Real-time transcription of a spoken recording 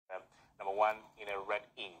number one in a red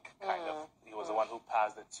ink, kind of. He was the one who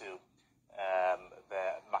passed it to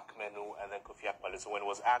the Macmenu and then Kofi Akpaloo. So when he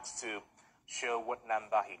was asked to show what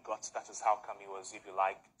number he got, that is how come he was, if you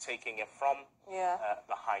like, taking it from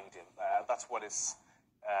behind him. That's what is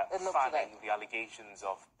fanning the allegations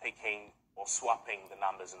of picking or swapping the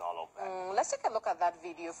numbers and all of that. Let's take a look at that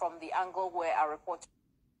video from the angle where our reporter...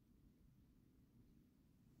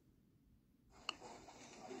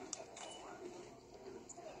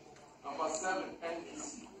 Number 7,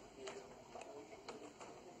 NPP.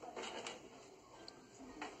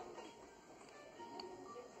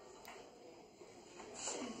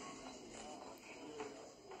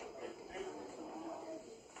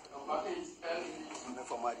 Number 8, NPP.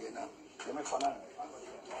 Number 9,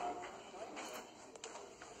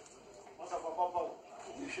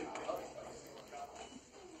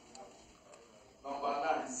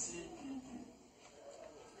 CPP.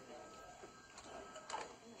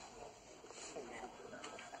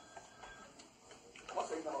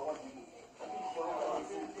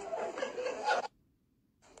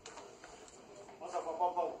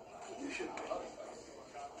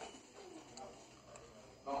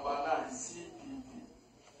 Number 9, CPP.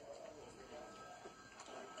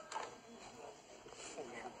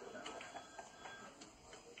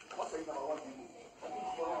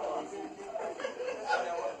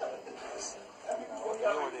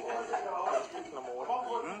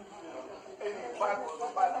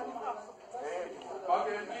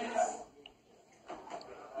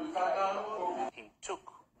 He took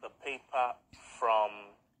the paper from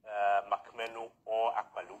Macmenu or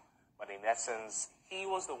Akpaloo, but in essence, he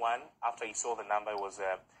was the one, after he saw the number, it was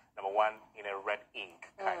number one in a red ink,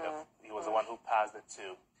 kind of. He was the one who passed it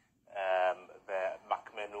to the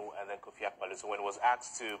Macmenu and then Kofi Akpaloo. So when he was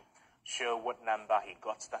asked to show what number he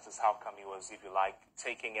got, that is how come he was, if you like,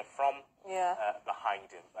 taking it from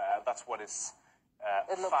behind him. That's what is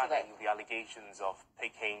fanning the allegations of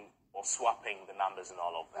picking or swapping the numbers and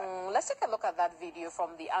all of that. Let's take a look at that video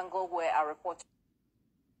from the angle where our reporter...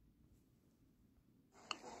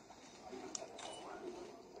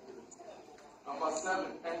 Number 7,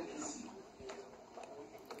 NPP.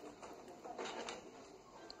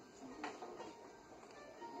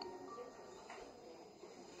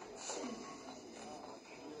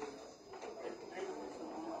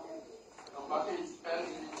 Number 8,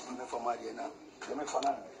 NPP.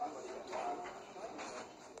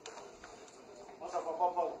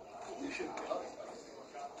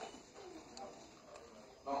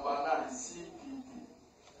 Number 9, CPP.